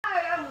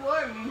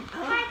boring.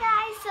 Hi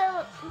guys, so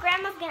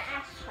Grandma's gonna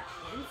ask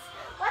questions.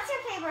 What's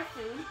your favorite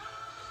food?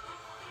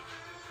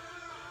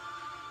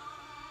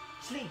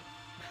 Sleep.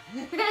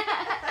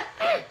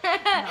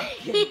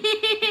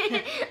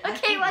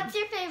 Okay, what's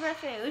your favorite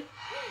food?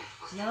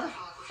 No?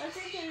 What's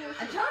your favorite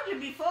I food? told you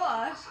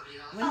before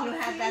when you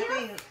had that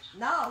cereal? thing.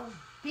 No,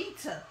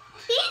 pizza.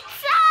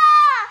 Pizza!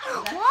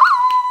 That's-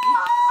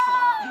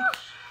 Whoa!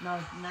 No,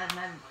 not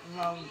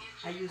well.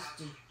 I used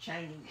to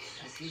Chinese.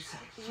 Like you said,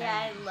 Yeah,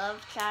 I Chinese.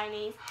 love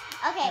Chinese.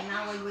 Okay, And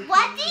now we what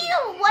can't do eat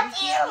you? it. What We do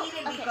can't you? eat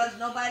it Okay. because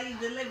nobody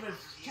delivers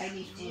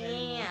Chinese food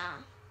anymore. Yeah.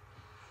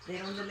 They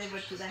don't deliver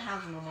to the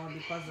house no more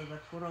because of the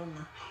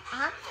corona.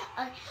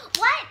 Okay.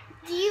 What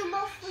do you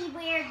mostly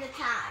wear the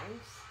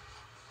times?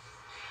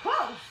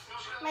 Clothes.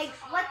 Like,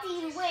 what do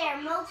you wear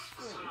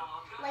mostly?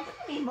 Like,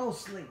 Me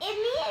mostly. it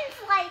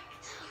means like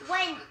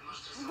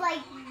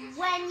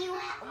when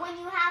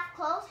you have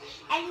clothes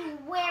and you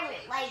wear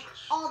it like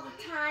all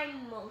the time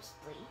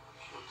mostly.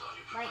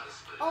 Like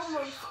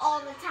almost all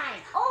the time.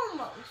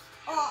 Almost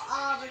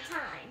all the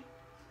time.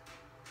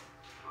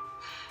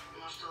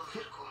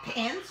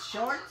 Pants,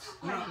 shorts.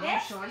 No, Like no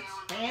this? shorts.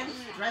 Pants,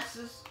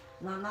 dresses.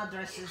 No, not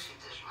dresses.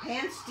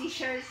 Pants,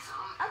 t-shirts.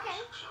 Okay.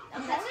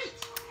 And Okay. that's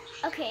it.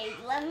 Okay,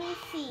 let me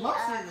see.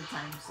 Most of the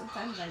time.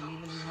 Sometimes I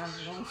even have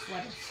long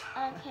sweaters.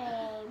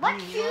 Okay. What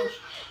mean, shoes?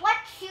 What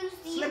shoes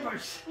do you?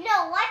 Slippers.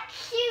 No. What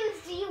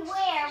shoes do you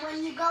wear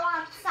when you go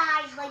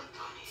outside, like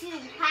to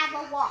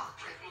have a walk?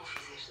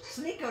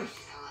 Sneakers.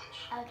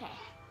 Okay.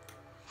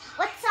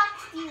 What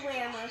socks do you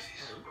wear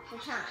mostly the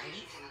time?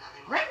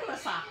 Regular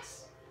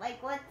socks.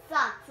 Like what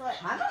socks? What?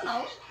 I don't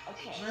know.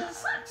 Okay. Regular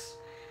socks.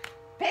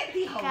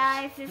 Pantyhose.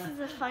 Guys, this is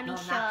a funny no,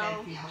 show.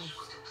 not pantyhose.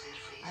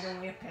 I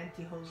don't wear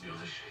pantyhose now.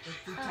 They're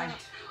too tight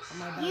on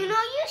my belly. You know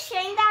you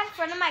saying that in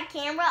front of my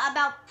camera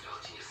about.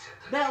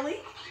 belly.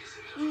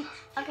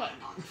 Okay.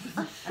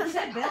 I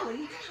said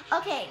belly.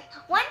 Okay.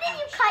 When did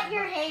you cut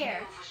your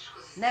hair?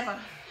 Never.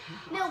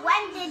 No.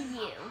 When did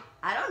you?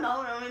 I don't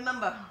know. I don't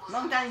remember.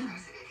 Long time.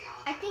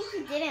 I think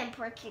you did it in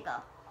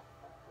Portugal.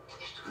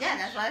 Yeah,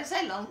 that's what I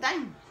said. Long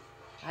time.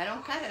 I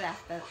don't cut it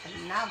after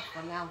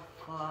now.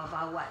 For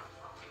about what?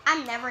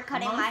 I'm never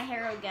cutting month? my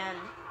hair again.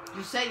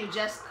 You said you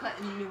just cut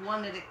and you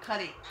wanted to cut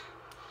it.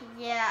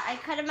 Yeah, I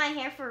cut my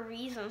hair for a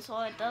reason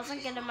so it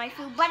doesn't get in my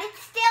food, but it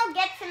still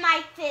gets in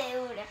my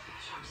food.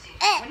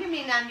 What do you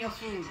mean on your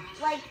food?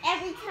 Like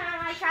every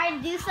time I try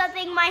to do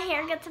something, my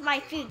hair gets in my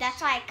food.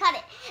 That's why I cut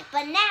it.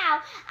 But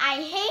now I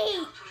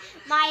hate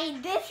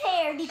this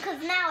hair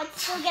because now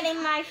it's still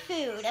getting my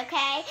food,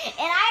 okay?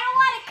 And I don't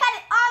want to cut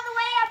it all the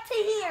way up to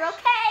here,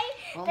 okay?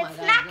 Oh That's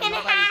my God, not no, gonna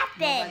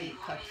nobody happen.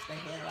 cuts the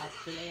hair up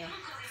to there.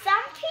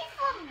 Some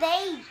people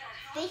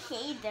they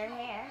shave their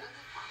hair.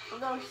 They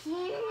go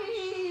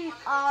here.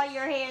 Oh,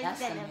 your hair is That's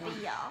the gonna boys.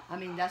 be off. I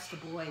mean, that's the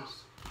boys.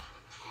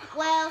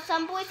 Well,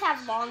 some boys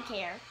have long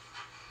hair.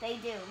 They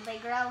do. They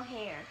grow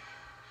hair.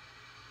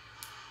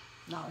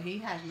 No, he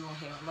has no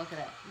hair. Look at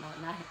that. No,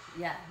 not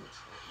yeah.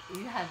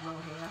 He has no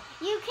hair.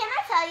 Can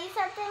I tell you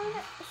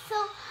something? So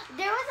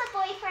there was a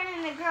boyfriend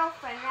and a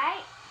girlfriend,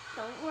 right?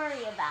 Don't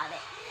worry about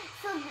it.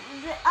 So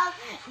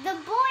the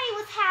boy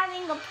was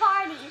having a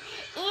party,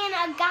 and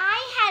a guy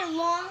had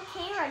long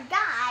hair, a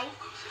guy,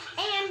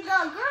 and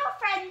the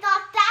girlfriend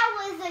thought that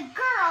was a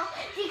girl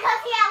because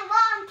he had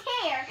long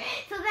hair.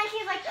 So then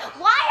she's like,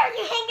 "Why are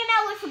you hanging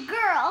out with a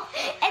girl?"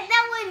 And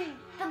then when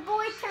the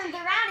boy turned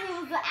around, he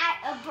was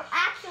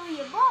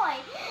actually a boy.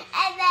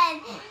 And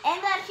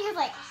then she was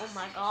like, "Oh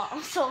my God,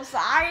 I'm so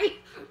sorry."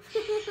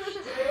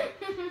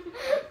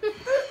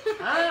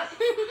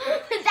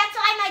 That's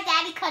why my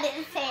daddy cut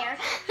his hair.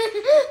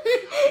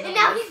 And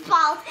now he's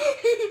bald.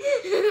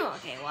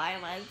 Okay, why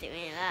am I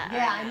doing that?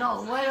 Yeah, I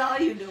know. What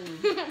are you doing?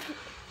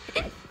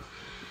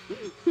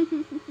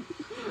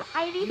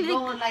 I need You're to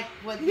going like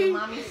what your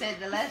mommy said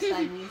the last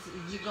time.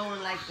 You're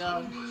going like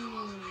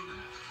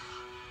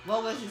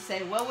what was it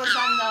say? What was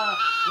on the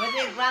what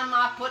did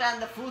grandma put on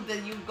the food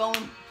that you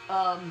going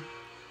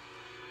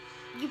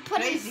You put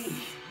crazy? it.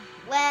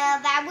 Well,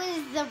 that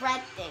was the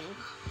red thing.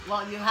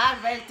 Well, you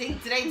had red thing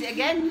today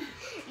again.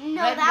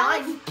 No, Red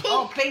that wine? was pink.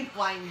 Oh, pink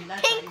wine.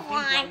 That's Pink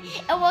right, wine.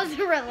 It wasn't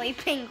really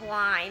pink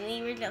wine.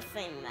 We were just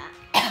saying that.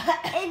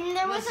 And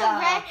there was Was,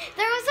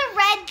 a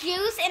red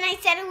juice, and I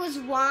said it was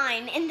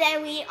wine, and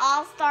then we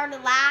all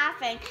started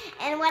laughing.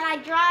 And when I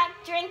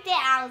drank it,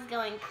 I was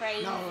going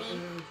crazy. No,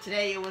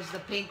 today it was the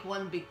pink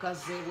one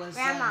because it was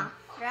Grandma.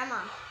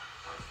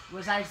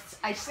 was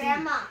iced tea.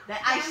 Grandma. The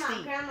iced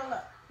tea. Grandma,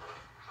 look.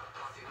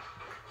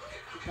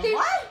 The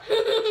what?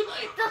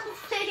 Don't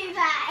say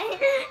that.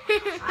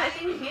 I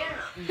didn't hear.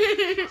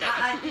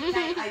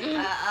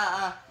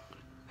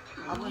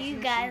 I was You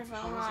listening- guys I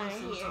don't was want to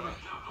listening hear to it.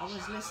 I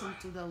was listening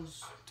to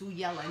those two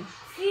yelling.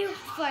 See,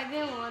 if I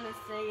didn't want to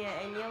say it,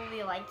 and you'll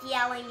be like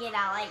yelling it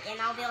out, like, and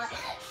I'll be like,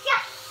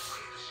 yes.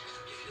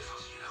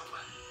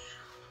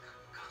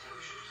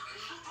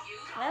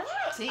 Where's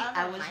my See, other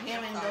I was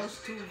hearing microphone?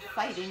 those two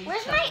fighting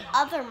Where's each my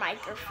other. other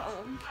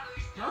microphone?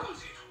 Huh?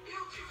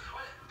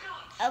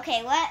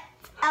 Okay, what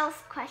else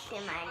question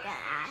am I gonna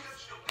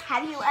ask?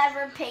 Have you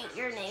ever paint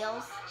your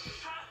nails?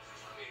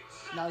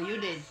 No,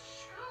 you did.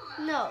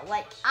 No,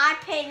 like I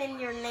painted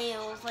your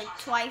nails like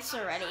twice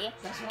already.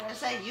 That's what I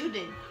said. You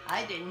did.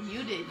 I didn't.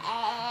 You did.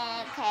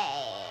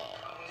 Okay.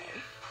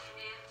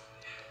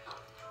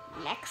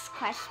 Next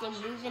question,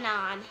 moving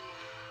on.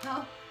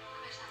 No.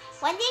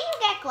 When did you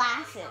get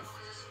glasses?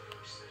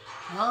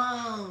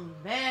 Oh,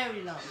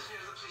 very long.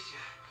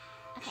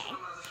 Okay,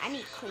 I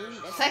need to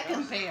clean this.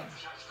 Second pair.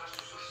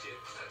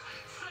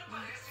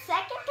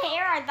 Second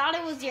pair? I thought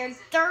it was your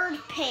third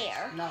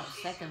pair. No,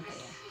 second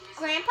pair.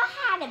 Grandpa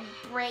had a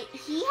break.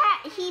 He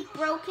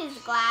broke his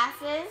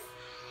glasses,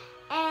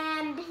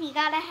 and he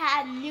gotta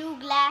have new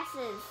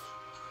glasses.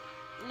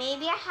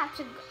 Maybe I have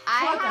to.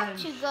 I have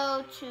to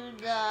go to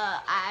the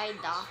eye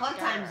doctor. 4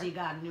 times he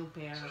got a new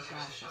pair of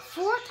glasses.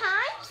 4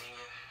 times?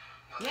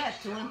 Yeah,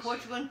 2 in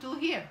Portugal and 2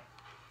 here.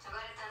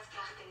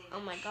 Oh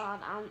my God,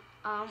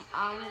 I'm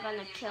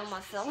gonna kill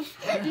myself.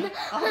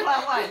 Oh,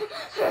 why?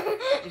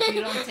 If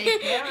you don't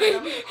take care of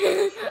them.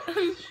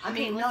 I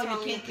mean, no, you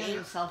can't kill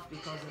yourself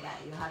because of that.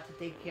 You have to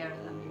take care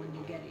of them when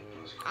you get it.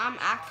 I'm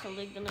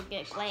actually gonna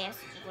get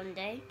glasses one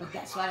day. But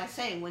that's what I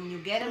say. When you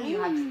get them, you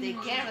have to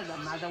take care of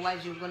them.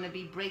 Otherwise, you're gonna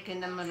be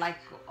breaking them like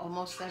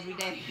almost every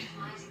day.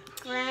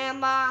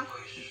 Grandma,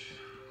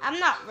 I'm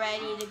not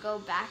ready to go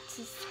back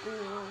to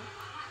school.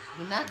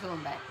 You're not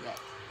going back yet.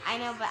 I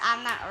know, but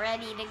I'm not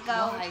ready to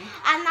go. Why?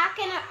 I'm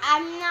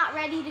not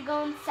ready to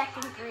go in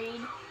 2nd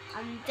grade.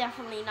 I'm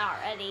definitely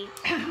not ready.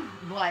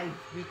 Why?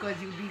 Because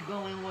you'll be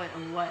going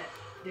what?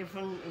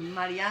 Different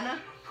Mariana?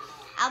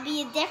 I'll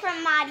be a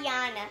different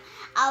Mariana.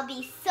 I'll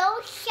be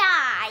so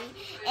shy,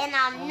 and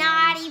I'll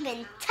not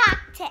even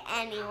talk to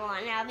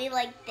anyone. I'll be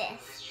like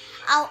this.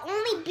 I'll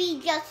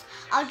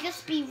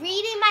just be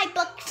reading my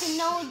books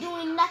and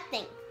doing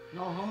nothing.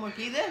 No homework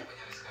either?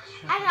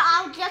 And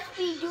I'll just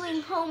be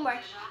doing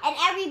homework, and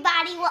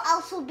everybody will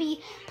also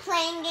be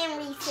playing in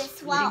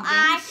recess while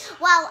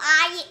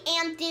I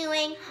am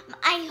doing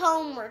my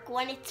homework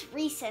when it's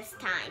recess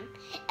time.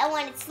 And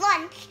when it's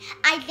lunch,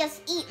 I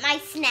just eat my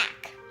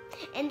snack.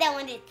 And then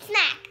when it's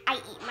snack, I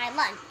eat my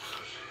lunch.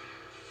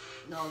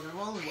 No, the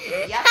wrong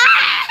way. The opposite.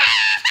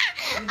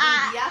 You do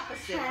the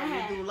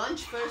opposite. You do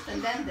lunch first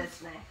and then the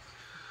snack.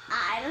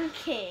 I don't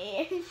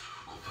care.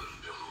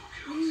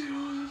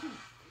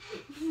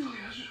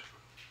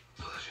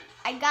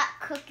 I got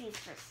cookies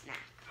for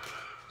snack.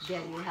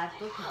 Then you have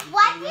cookies.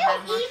 What do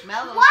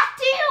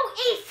you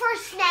eat for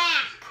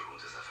snack?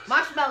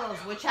 Marshmallows,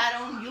 which I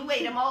don't. You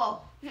ate them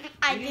all.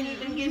 I You didn't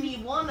even give me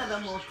 1 of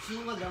them or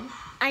 2 of them.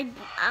 You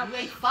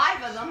ate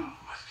 5 of them.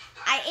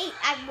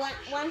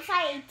 Once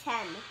I ate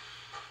 10.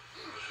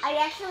 I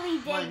actually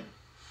did When?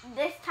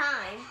 this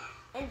time.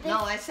 And this, No,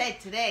 I said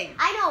today.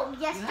 I know.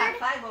 You Yesterday. have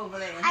 5 over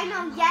there. I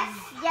know. Yes.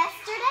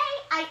 Yesterday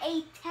I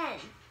ate 10.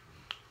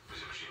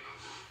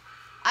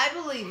 I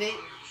believe it.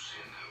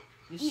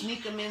 You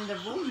sneak them in the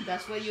room.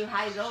 That's where you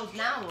hide those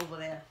now over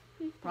there.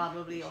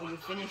 Probably. Or you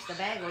finished the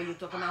bag or you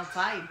took them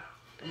outside.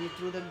 And you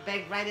threw the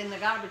bag right in the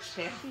garbage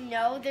pail.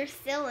 No, they're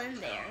still in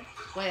there.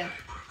 Where?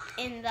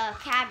 In the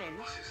cabin.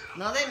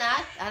 No, they're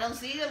not. I don't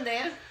see them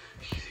there.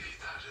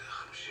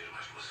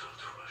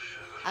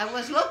 I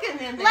was looking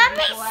in there. Let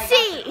me before I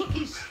see. got the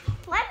cookies.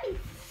 Let me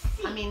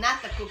see. I mean,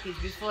 not the cookies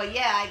before.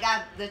 Yeah, I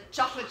got the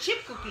chocolate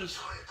chip cookies.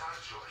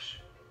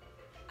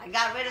 I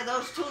got rid of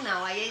those too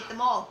now. I ate them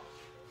all.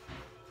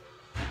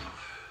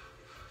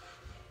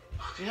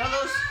 You know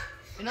those?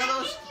 I think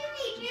you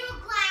need new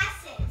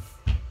glasses.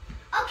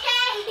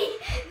 Okay,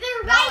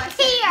 they're No, right I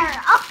said- here.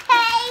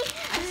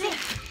 Okay.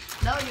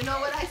 No, you know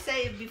what I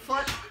say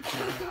before?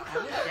 I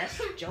was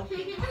just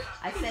joking.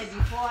 I said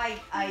before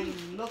I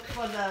look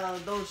for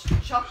those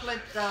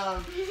chocolate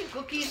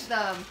cookies,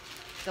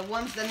 the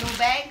ones, the new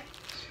bag.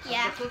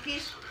 Yeah. The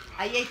cookies.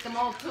 I ate them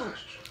all too.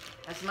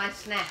 That's my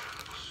snack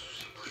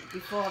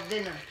before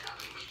dinner.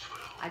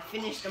 I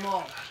finished them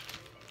all.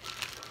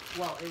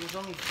 Well, it was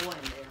only 4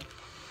 in there.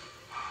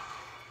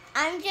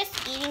 I'm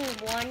just eating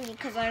one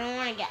because I don't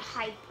want to get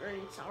hyper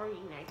and sorry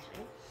next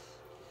time.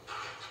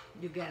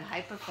 You get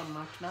hyper from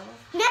marshmallows?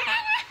 No.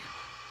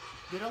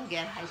 You don't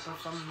get hyper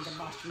from the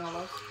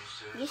marshmallows.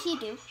 Yes, you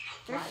do.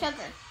 They're Why?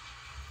 sugar.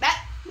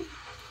 That.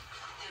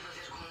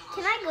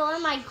 Can I go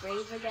in my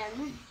grave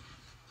again?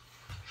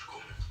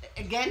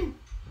 Again?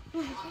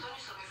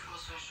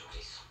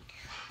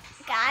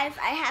 Guys,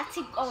 I have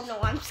to. Oh no,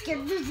 I'm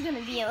scared there's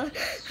gonna be a.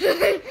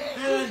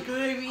 There's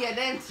going to be a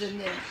dance in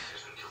there.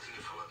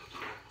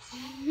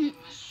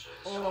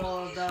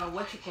 Or the,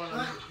 what you call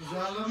it?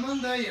 Já ela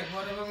mandei,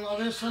 agora vamos lá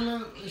ver se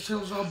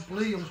eles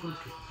ampliam,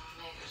 porque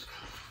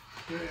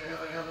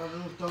ela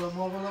no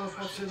telemóvel ela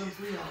pode ser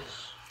ampliada.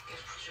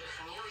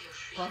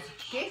 Pode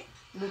quê?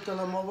 No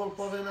telemóvel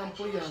podem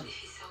ampliar.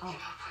 Oh.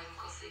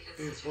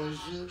 E depois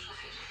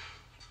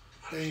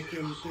tem que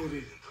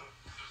meter.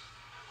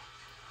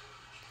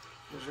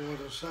 Mas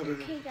agora sabem,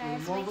 Okay, no guys,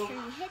 make telemóvel, sure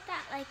you hit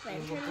that like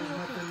button, turn on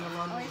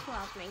notifications, always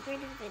watch my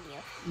greatest video.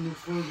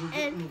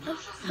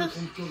 no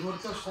computador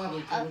já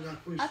sabem trabalhar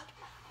com isso.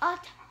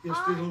 Io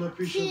stilo una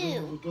piscia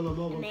two. tutta la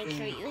nuova. Make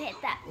sure you hit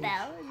that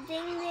bell,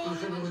 ding Non ding,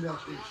 sono gli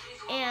altri.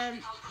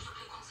 and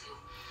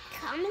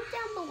comment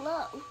down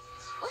below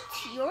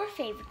what's your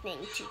favorite thing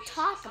to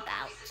talk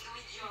about,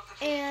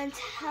 and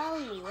tell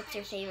me what's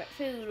your favorite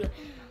food.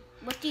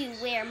 What do you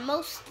wear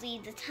mostly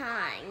the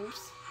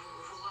times?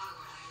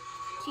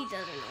 She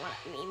doesn't know what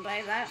I mean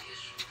by that.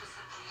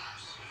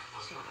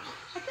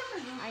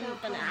 I'm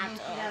gonna have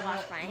to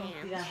wash my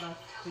hands.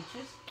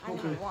 I'm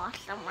gonna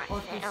wash them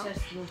right now.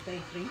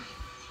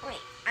 Wait,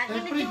 I'm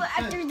gonna do it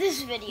after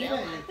this video.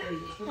 Make sure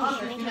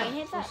you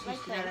hit that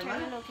like button,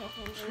 turn on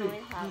notifications,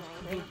 and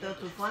always have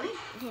Too funny?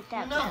 hit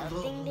that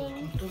bell, ding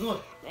ding.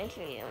 Tutto. Make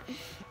sure you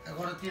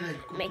Agora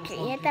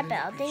tirei. hit that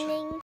bell, ding ding.